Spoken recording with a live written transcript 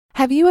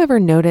Have you ever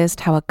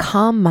noticed how a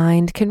calm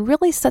mind can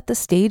really set the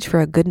stage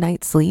for a good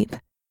night's sleep?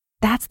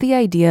 That's the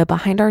idea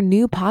behind our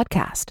new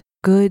podcast,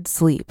 Good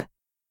Sleep.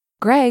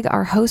 Greg,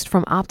 our host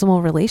from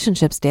Optimal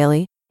Relationships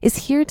Daily,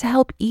 is here to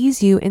help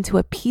ease you into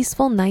a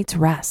peaceful night's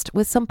rest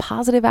with some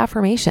positive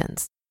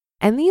affirmations.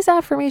 And these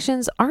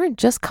affirmations aren't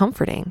just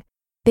comforting.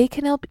 They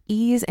can help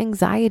ease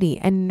anxiety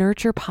and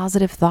nurture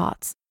positive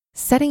thoughts,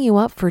 setting you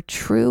up for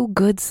true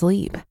good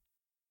sleep.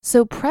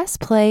 So press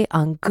play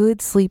on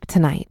Good Sleep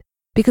tonight,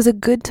 because a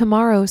good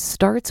tomorrow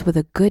starts with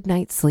a good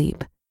night's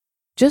sleep.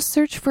 Just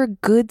search for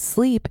Good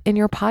Sleep in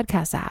your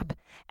podcast app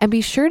and be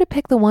sure to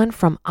pick the one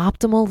from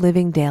Optimal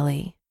Living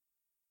Daily.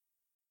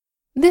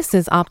 This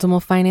is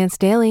Optimal Finance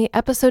Daily,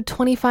 episode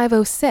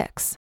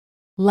 2506,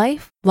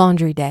 Life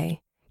Laundry Day.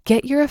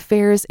 Get your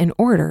affairs in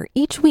order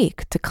each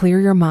week to clear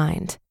your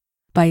mind,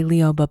 by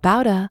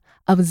Babauta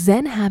of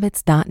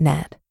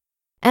ZenHabits.net.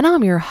 And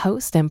I'm your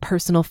host and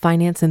personal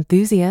finance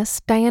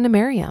enthusiast, Diana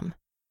Merriam.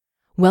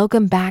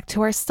 Welcome back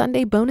to our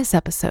Sunday bonus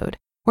episode,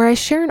 where I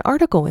share an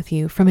article with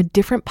you from a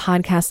different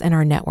podcast in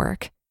our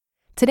network.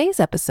 Today's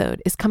episode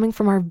is coming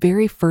from our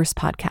very first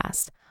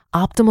podcast,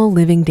 Optimal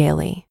Living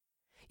Daily.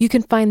 You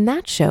can find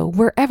that show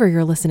wherever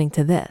you're listening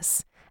to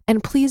this,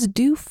 and please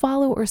do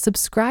follow or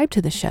subscribe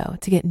to the show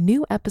to get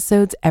new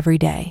episodes every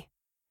day.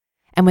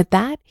 And with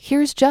that,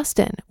 here's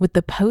Justin with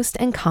the post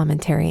and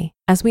commentary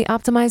as we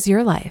optimize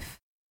your life.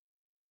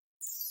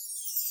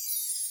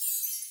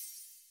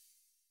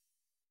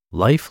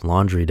 Life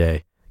Laundry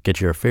Day.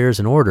 Get your affairs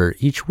in order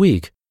each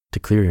week to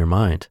clear your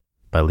mind,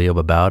 by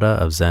Babauta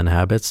of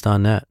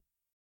ZenHabits.net.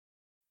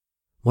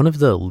 One of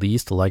the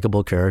least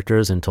likable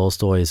characters in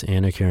Tolstoy's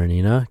Anna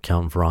Karenina,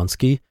 Count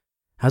Vronsky,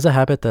 has a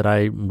habit that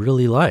I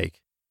really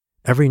like.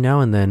 Every now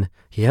and then,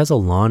 he has a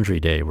laundry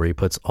day where he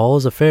puts all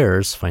his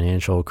affairs,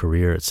 financial,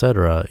 career,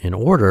 etc., in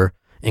order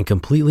and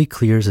completely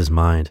clears his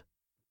mind.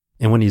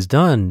 And when he's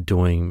done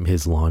doing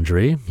his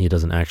laundry, he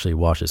doesn't actually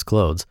wash his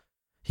clothes,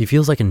 he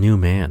feels like a new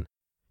man.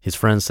 His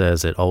friend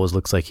says it always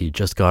looks like he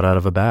just got out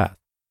of a bath.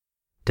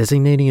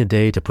 Designating a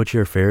day to put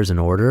your affairs in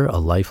order, a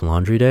life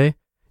laundry day,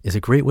 is a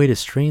great way to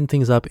straighten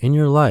things up in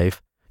your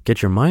life,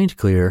 get your mind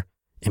clear,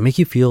 and make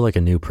you feel like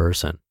a new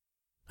person.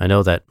 I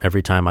know that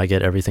every time I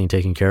get everything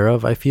taken care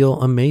of, I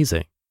feel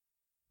amazing.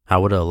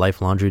 How would a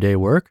life laundry day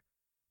work?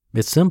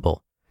 It's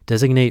simple.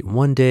 Designate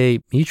one day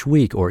each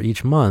week or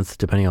each month,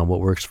 depending on what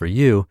works for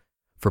you,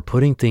 for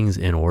putting things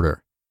in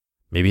order.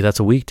 Maybe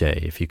that's a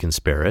weekday if you can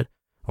spare it,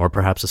 or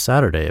perhaps a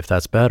Saturday if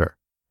that's better.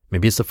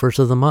 Maybe it's the first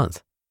of the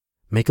month.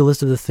 Make a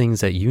list of the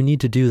things that you need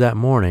to do that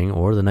morning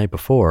or the night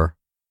before,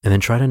 and then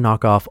try to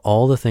knock off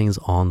all the things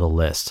on the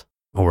list,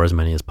 or as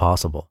many as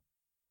possible.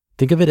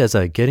 Think of it as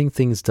a getting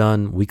things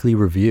done weekly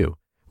review,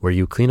 where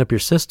you clean up your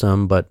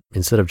system, but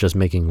instead of just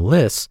making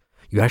lists,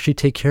 you actually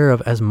take care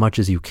of as much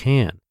as you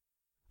can.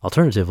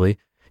 Alternatively,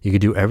 you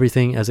could do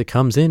everything as it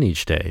comes in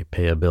each day,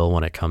 pay a bill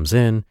when it comes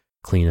in,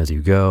 clean as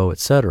you go,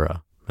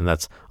 etc. And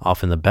that's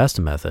often the best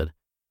method.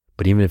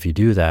 But even if you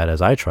do that, as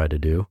I try to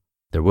do,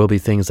 there will be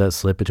things that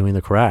slip between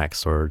the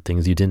cracks or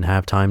things you didn't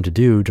have time to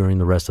do during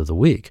the rest of the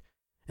week.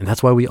 And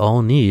that's why we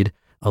all need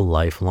a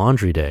life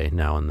laundry day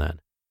now and then.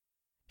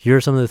 Here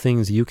are some of the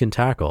things you can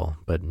tackle,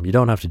 but you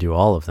don't have to do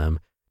all of them.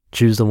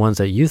 Choose the ones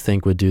that you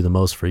think would do the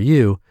most for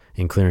you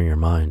in clearing your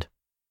mind.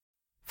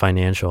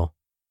 Financial.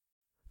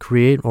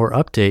 Create or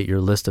update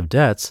your list of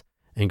debts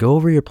and go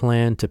over your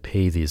plan to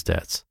pay these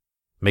debts.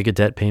 Make a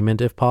debt payment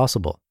if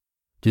possible.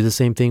 Do the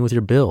same thing with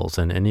your bills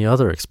and any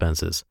other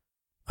expenses.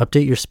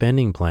 Update your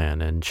spending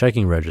plan and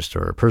checking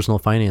register or personal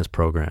finance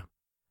program.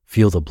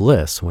 Feel the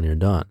bliss when you're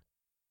done.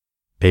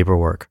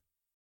 Paperwork.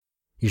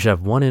 You should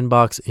have one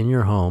inbox in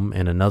your home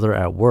and another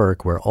at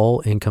work where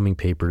all incoming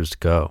papers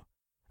go.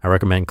 I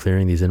recommend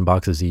clearing these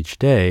inboxes each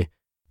day,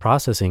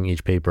 processing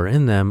each paper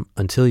in them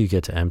until you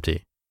get to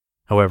empty.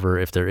 However,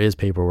 if there is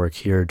paperwork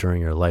here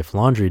during your life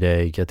laundry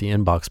day, get the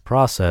inbox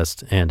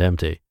processed and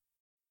empty.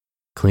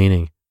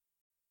 Cleaning.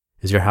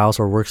 Is your house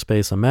or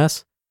workspace a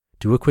mess?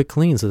 Do a quick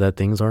clean so that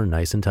things are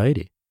nice and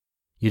tidy.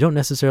 You don't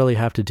necessarily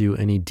have to do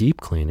any deep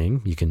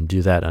cleaning. You can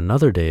do that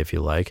another day if you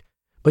like,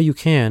 but you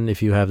can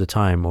if you have the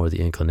time or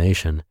the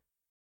inclination.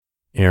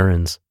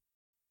 Errands.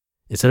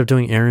 Instead of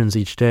doing errands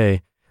each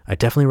day, I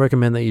definitely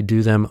recommend that you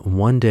do them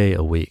one day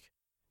a week.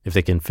 If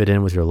they can fit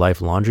in with your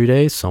life laundry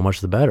day, so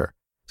much the better.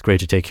 It's great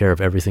to take care of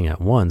everything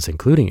at once,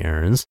 including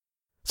errands,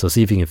 so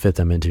see if you can fit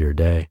them into your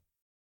day.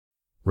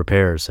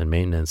 Repairs and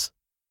maintenance.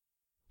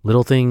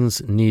 Little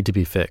things need to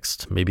be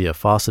fixed. Maybe a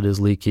faucet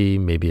is leaky,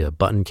 maybe a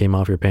button came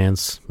off your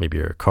pants, maybe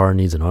your car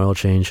needs an oil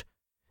change,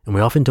 and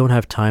we often don't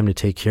have time to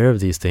take care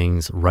of these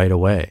things right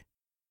away.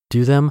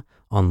 Do them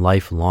on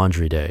Life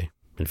Laundry Day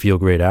and feel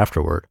great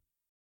afterward.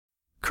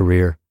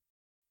 Career.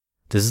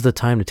 This is the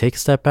time to take a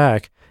step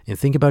back and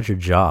think about your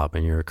job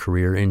and your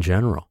career in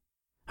general.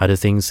 How do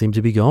things seem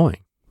to be going?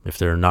 If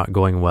they're not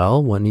going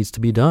well, what needs to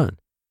be done?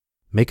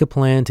 Make a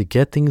plan to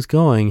get things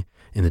going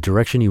in the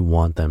direction you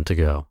want them to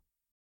go.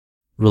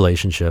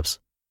 Relationships.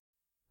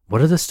 What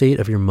are the state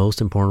of your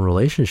most important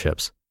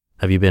relationships?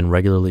 Have you been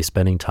regularly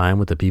spending time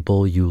with the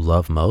people you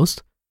love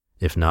most?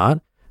 If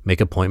not,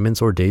 Make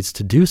appointments or dates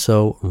to do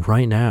so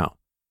right now.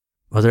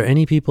 Are there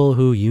any people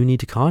who you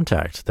need to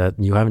contact that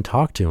you haven't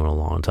talked to in a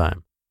long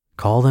time?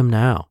 Call them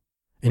now.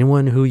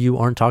 Anyone who you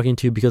aren't talking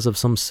to because of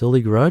some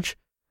silly grudge?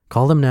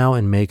 Call them now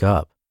and make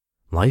up.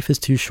 Life is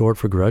too short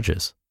for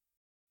grudges.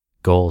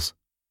 Goals.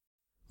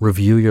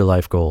 Review your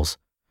life goals.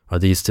 Are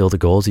these still the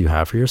goals you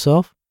have for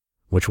yourself?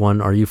 Which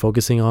one are you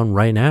focusing on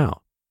right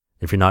now?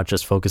 If you're not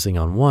just focusing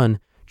on one,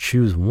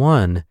 choose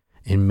one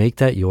and make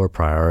that your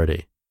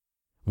priority.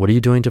 What are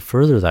you doing to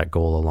further that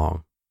goal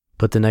along?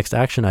 Put the next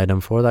action item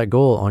for that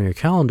goal on your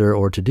calendar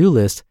or to-do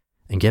list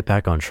and get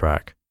back on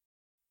track.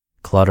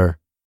 Clutter.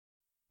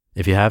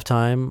 If you have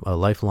time, a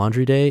life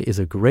laundry day is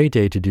a great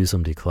day to do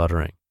some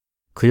decluttering.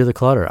 Clear the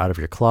clutter out of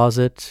your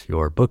closet,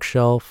 your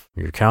bookshelf,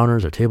 your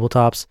counters or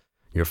tabletops,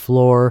 your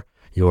floor,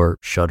 your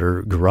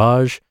shutter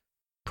garage.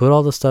 Put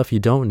all the stuff you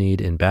don't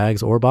need in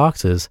bags or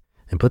boxes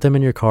and put them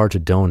in your car to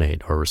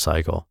donate or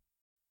recycle.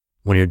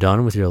 When you're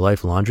done with your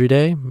life laundry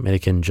day, and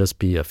it can just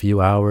be a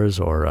few hours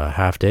or a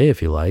half day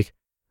if you like,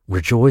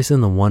 rejoice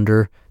in the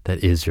wonder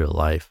that is your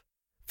life.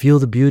 Feel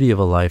the beauty of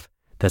a life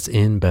that's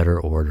in better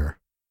order.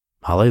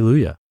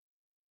 Hallelujah.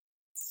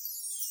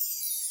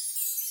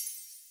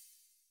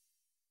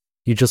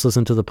 You just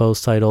listened to the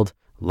post titled,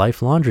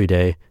 Life Laundry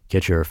Day,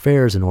 Get Your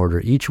Affairs in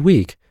Order Each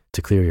Week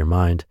to Clear Your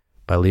Mind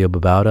by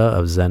Babauta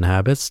of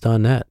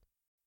ZenHabits.net.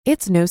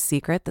 It's no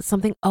secret that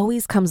something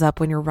always comes up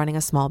when you're running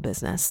a small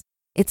business.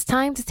 It's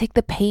time to take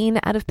the pain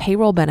out of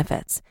payroll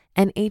benefits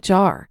and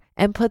HR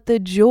and put the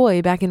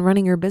joy back in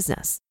running your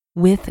business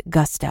with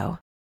Gusto.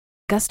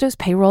 Gusto's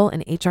payroll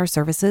and HR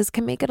services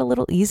can make it a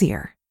little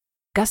easier.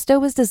 Gusto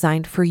was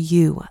designed for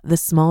you, the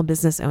small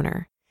business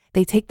owner.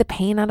 They take the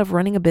pain out of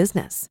running a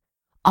business,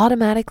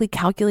 automatically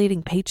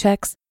calculating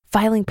paychecks,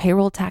 filing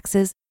payroll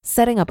taxes,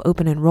 setting up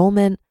open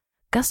enrollment.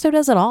 Gusto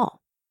does it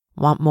all.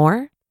 Want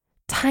more?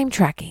 Time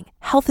tracking,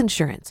 health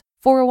insurance,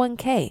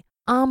 401k,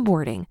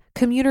 onboarding,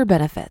 commuter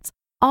benefits,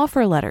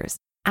 offer letters,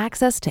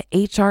 access to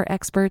HR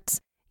experts.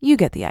 You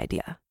get the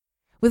idea.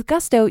 With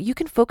Gusto, you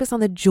can focus on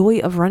the joy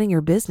of running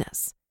your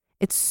business.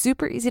 It's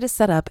super easy to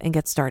set up and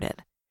get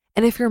started.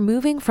 And if you're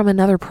moving from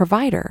another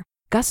provider,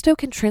 Gusto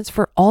can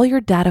transfer all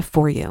your data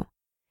for you.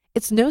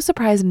 It's no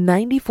surprise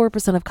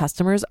 94% of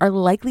customers are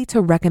likely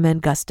to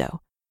recommend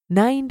Gusto.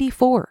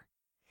 94.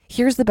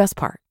 Here's the best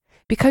part.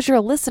 Because you're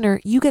a listener,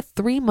 you get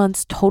 3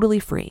 months totally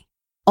free.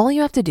 All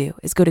you have to do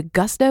is go to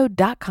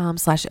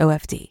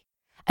gusto.com/OFD.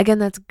 Again,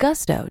 that's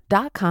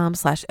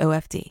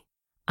gusto.com/OFD.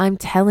 I'm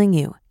telling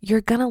you, you're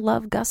gonna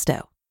love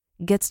Gusto.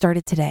 Get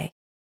started today.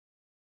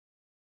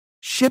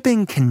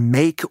 Shipping can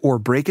make or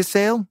break a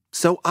sale,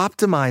 so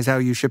optimize how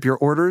you ship your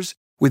orders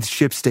with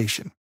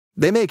ShipStation.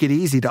 They make it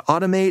easy to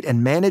automate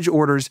and manage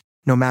orders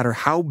no matter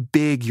how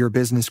big your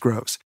business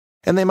grows.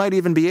 And they might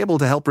even be able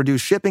to help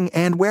reduce shipping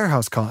and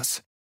warehouse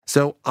costs.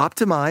 So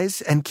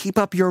optimize and keep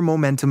up your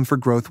momentum for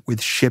growth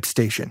with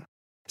ShipStation.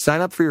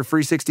 Sign up for your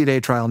free 60-day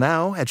trial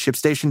now at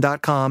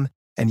ShipStation.com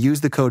and use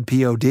the code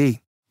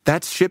POD.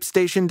 That's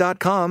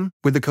ShipStation.com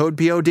with the code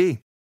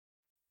POD.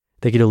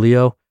 Thank you to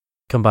Leo.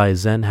 Come by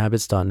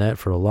ZenHabits.net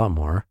for a lot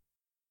more.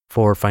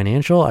 For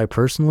financial, I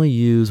personally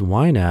use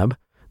YNAB.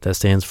 That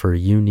stands for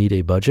You Need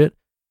a Budget.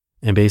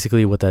 And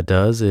basically what that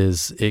does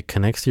is it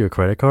connects to your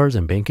credit cards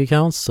and bank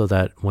accounts so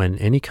that when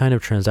any kind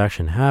of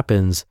transaction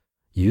happens,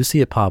 you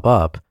see it pop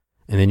up,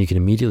 and then you can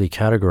immediately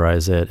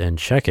categorize it and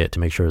check it to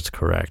make sure it's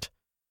correct.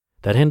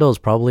 That handles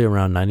probably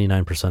around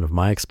 99% of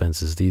my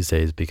expenses these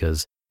days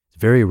because it's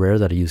very rare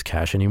that I use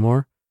cash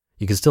anymore.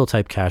 You can still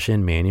type cash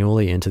in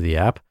manually into the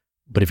app,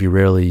 but if you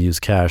rarely use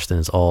cash, then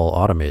it's all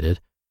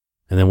automated.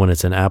 And then when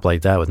it's an app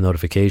like that with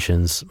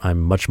notifications,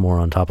 I'm much more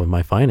on top of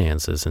my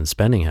finances and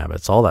spending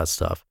habits, all that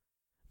stuff.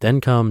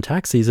 Then come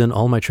tax season,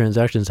 all my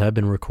transactions have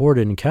been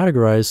recorded and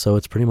categorized, so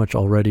it's pretty much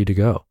all ready to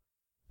go.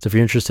 So if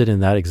you're interested in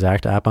that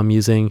exact app I'm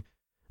using,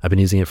 I've been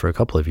using it for a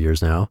couple of years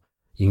now.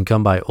 You can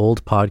come by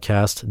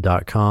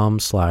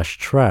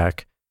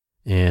oldpodcast.com/track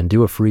and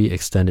do a free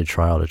extended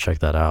trial to check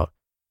that out.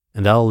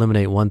 And that'll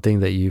eliminate one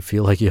thing that you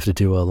feel like you have to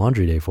do a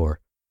laundry day for.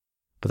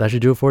 But that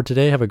should do it for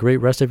today. Have a great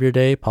rest of your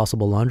day,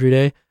 possible laundry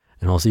day,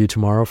 and I'll see you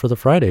tomorrow for the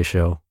Friday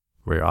show,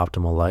 where your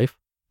optimal life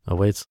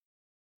awaits.